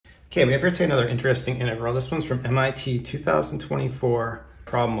Okay, we have here today another interesting integral. This one's from MIT 2024,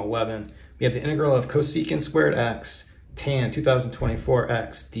 problem 11. We have the integral of cosecant squared x tan 2024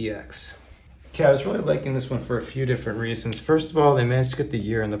 x dx. Okay, I was really liking this one for a few different reasons. First of all, they managed to get the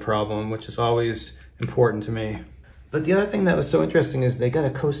year in the problem, which is always important to me. But the other thing that was so interesting is they got a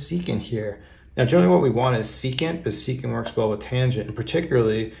cosecant here. Now, generally what we want is secant, but secant works well with tangent, and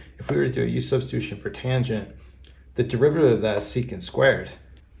particularly if we were to do a u substitution for tangent, the derivative of that is secant squared.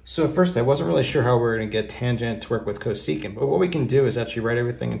 So at first I wasn't really sure how we were going to get tangent to work with cosecant, but what we can do is actually write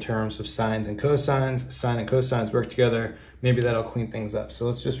everything in terms of sines and cosines. Sine and cosines work together. Maybe that'll clean things up. So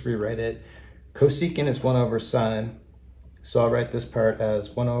let's just rewrite it. Cosecant is 1 over sine, so I'll write this part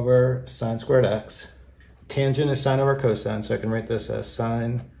as 1 over sine squared x. Tangent is sine over cosine, so I can write this as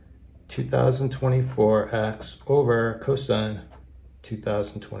sine 2024x over cosine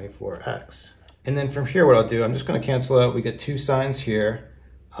 2024x. And then from here what I'll do, I'm just going to cancel out. We get two sines here.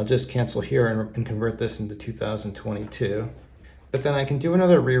 I'll just cancel here and convert this into 2022. But then I can do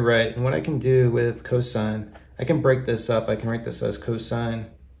another rewrite, and what I can do with cosine, I can break this up. I can write this as cosine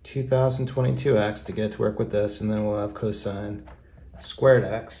 2022x to get it to work with this, and then we'll have cosine squared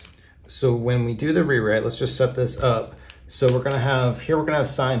x. So when we do the rewrite, let's just set this up. So we're gonna have, here we're gonna have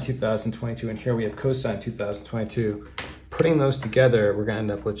sine 2022, and here we have cosine 2022. Putting those together, we're gonna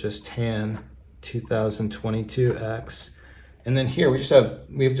end up with just tan 2022x. And then here we just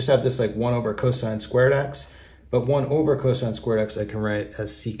have this like 1 over cosine squared x, but 1 over cosine squared x I can write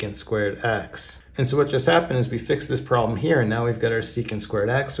as secant squared x. And so what just happened is we fixed this problem here, and now we've got our secant squared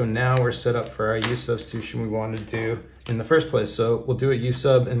x. So now we're set up for our u substitution we wanted to do in the first place. So we'll do a u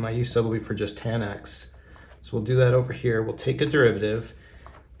sub, and my u sub will be for just tan x. So we'll do that over here. We'll take a derivative.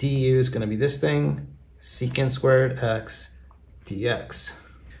 du is going to be this thing, secant squared x dx.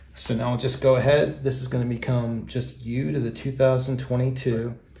 So now we'll just go ahead. This is going to become just u to the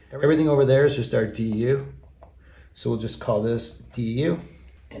 2022. Everything over there is just our du. So we'll just call this du.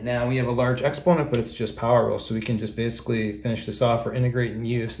 And now we have a large exponent, but it's just power rule. So we can just basically finish this off or integrate in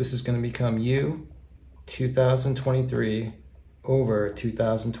u. So this is going to become u 2023 over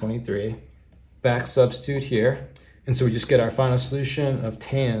 2023. Back substitute here. And so we just get our final solution of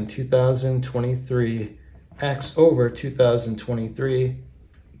tan 2023 x over 2023.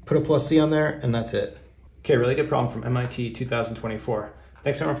 Put a plus c on there, and that's it. Okay, really good problem from MIT 2024.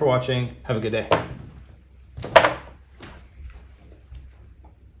 Thanks everyone for watching. Have a good day.